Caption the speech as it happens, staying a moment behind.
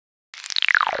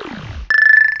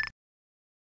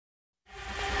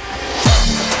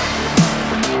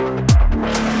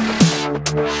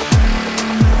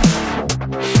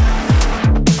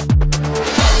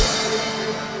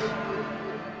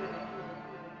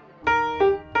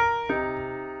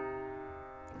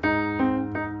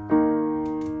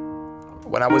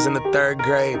When I was in the 3rd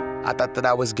grade, I thought that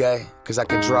I was gay, cause I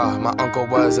could draw. My uncle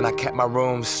was, and I kept my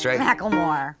room straight.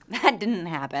 Macklemore, that didn't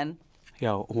happen.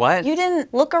 Yo, what? You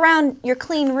didn't look around your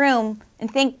clean room and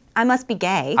think, I must be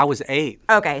gay. I was 8.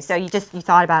 Okay, so you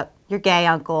thought about your gay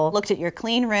uncle, looked at your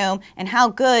clean room, and how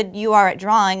good you are at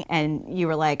drawing, and you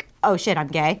were like, oh shit, I'm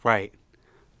gay. Right.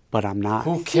 But I'm not.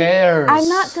 Who cares? I'm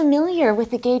not familiar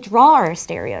with the gay drawer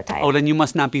stereotype. Oh, then you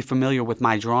must not be familiar with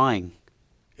my drawing.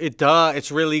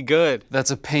 It's really good. That's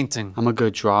a painting. I'm a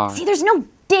good drawer. See, there's no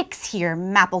dicks here,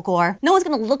 Macklemore. No one's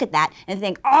gonna look at that and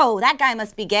think, oh, that guy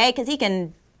must be gay because he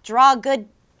can draw good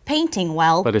painting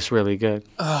well. But it's really good.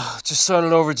 Just start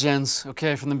it over, Jens.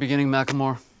 Okay, from the beginning,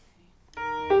 Macklemore.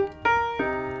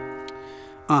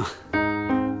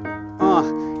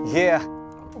 Yeah.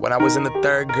 When I was in the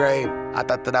 3rd grade, I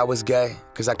thought that I was gay,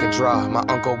 cause I could draw. My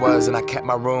uncle was, and I kept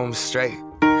my room straight.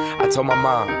 I told my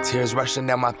mom, tears rushing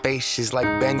down my face. She's like,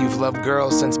 Ben, you've loved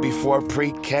girls since before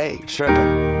pre-K. Tripping.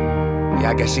 Yeah,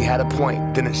 I guess she had a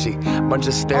point, didn't she? Bunch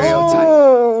of stereotypes.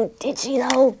 Oh, did she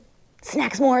though?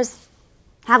 Snacksmores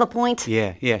have a point?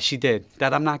 Yeah, she did.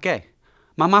 That I'm not gay.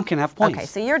 My mom can have points. Okay,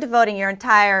 so you're devoting your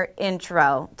entire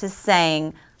intro to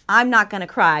saying, I'm not gonna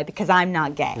cry because I'm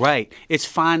not gay. Right. It's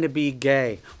fine to be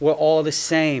gay. We're all the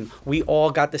same. We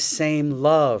all got the same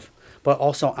love. But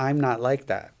also, I'm not like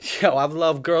that. Yo, I've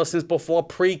loved girls since before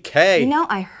pre-K. You know,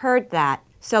 I heard that.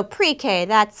 So pre-K,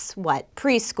 that's what?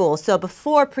 Preschool. So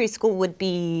before preschool would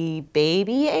be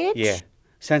baby age? Yeah,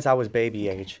 since I was baby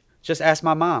age. Just ask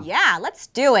my mom. Yeah, let's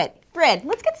do it. Brid,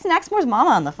 let's get Snacksmore's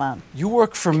mama on the phone. You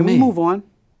work for Can me. we move on?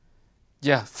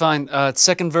 Yeah, fine.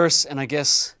 2nd verse, and I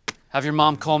guess have your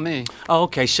mom call me. Oh,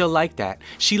 okay, she'll like that.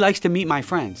 She likes to meet my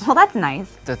friends. Well, that's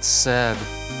nice. That's sad.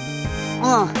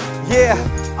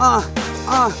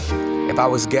 If I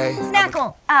was gay,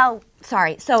 Snackle! Oh,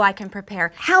 sorry, so I can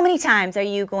prepare. How many times are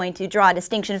you going to draw a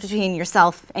distinction between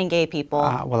yourself and gay people?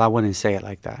 Well, I wouldn't say it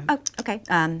like that. Oh, okay.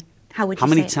 How would you How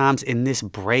many say it? times in this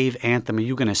brave anthem are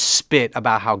you gonna spit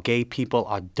about how gay people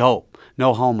are dope?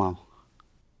 No homo.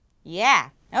 Yeah,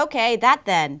 okay, that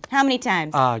then. How many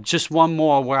times? Just one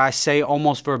more where I say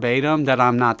almost verbatim that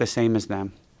I'm not the same as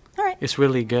them. All right. It's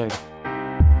really good.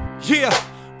 yeah,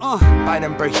 by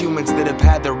them humans that have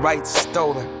had their rights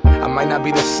stolen. I might not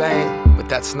be the same, but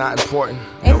that's not important.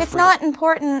 If it's not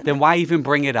important, Then why even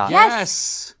bring it up?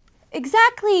 Yes!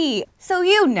 exactly. So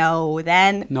you know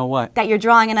then Know what? that you're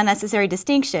drawing an unnecessary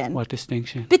distinction What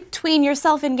distinction? between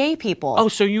yourself and gay people. Oh,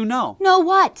 so you know. Know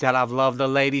what? That I've loved the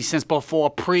ladies since before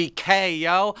pre-K,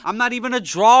 yo. I'm not even a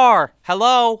drawer.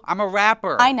 Hello? I'm a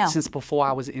rapper. I know. Since before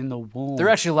I was in the womb. There are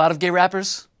actually a lot of gay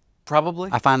rappers, probably.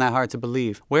 I find that hard to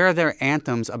believe. Where are there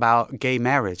anthems about gay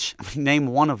marriage? I mean, name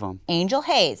one of them. Angel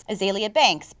Hayes, Azalea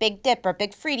Banks, Big Dipper,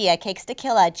 Big Freedia, Cakes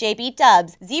Tequila, JB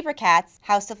Dubs, Zebra Cats,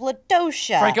 House of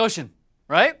Ladosha. Frank Ocean,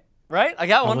 right? Right? I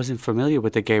got I one. wasn't familiar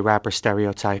with the gay rapper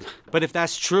stereotype. But if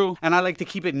that's true, and I like to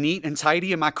keep it neat and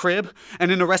tidy in my crib,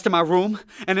 and in the rest of my room,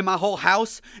 and in my whole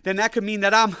house, then that could mean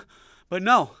that but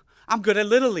no, I'm good at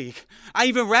Little League. I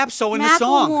even rap so in the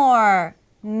song. Macklemore,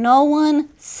 no one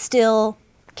still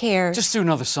cares. Just do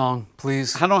another song,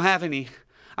 please. I don't have any.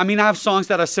 I mean, I have songs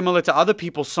that are similar to other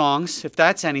people's songs, if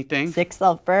that's anything. Sick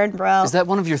self-burn, bro. Is that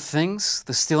one of your things?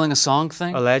 The stealing a song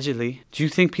thing? Allegedly. Do you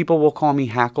think people will call me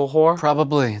hackle whore?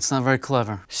 Probably. It's not very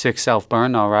clever. Sick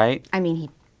self-burn, all right? I mean, he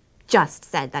just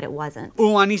said that it wasn't.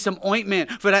 Ooh, I need some ointment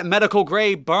for that medical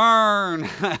grade burn.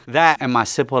 That and my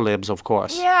sipper libs, of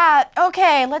course. Yeah,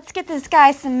 okay, let's get this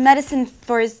guy some medicine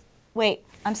for his... Wait,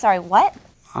 I'm sorry, what?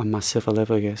 My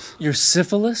syphiligus. Your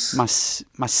syphilis? My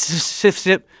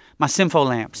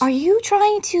sympholamps. Are you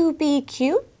trying to be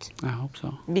cute? I hope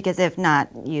so. Because if not,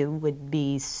 you would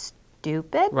be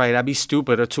stupid? Right, I'd be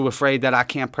stupid or too afraid that I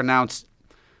can't pronounce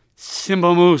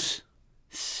Simbamoose.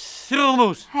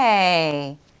 Simbamoose.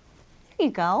 Hey, there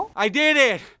you go. I did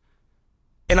it.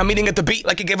 and I'm eating at the beat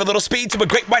like it gave a little speed to a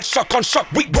great white shark on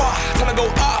shark week. Raw, time to go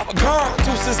up, gone.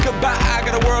 Deuces goodbye. I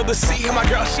got a world to see. And my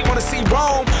girl, she wanna see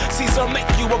Rome. Caesar make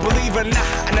you a believer. Nah,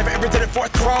 I never ever did it for a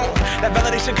throne. That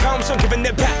validation comes from giving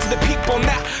it back to the people.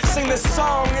 Now sing this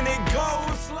song and it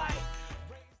goes like.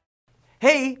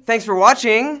 Hey, thanks for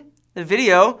watching the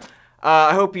video.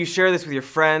 I hope you share this with your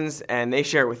friends and they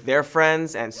share it with their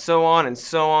friends and so on and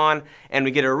so on, and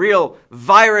we get a real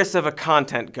virus of a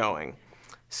content going.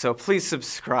 So please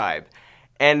subscribe.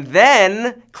 And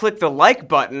then click the like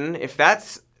button if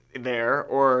that's there,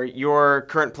 or your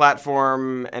current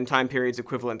platform and time period's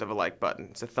equivalent of a like button.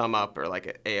 It's a thumb up or like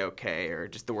an A-OK or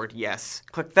just the word yes.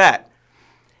 Click that.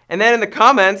 And then in the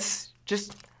comments,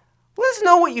 just let us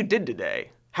know what you did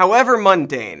today. However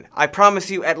mundane, I promise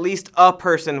you at least a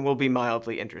person will be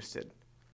mildly interested.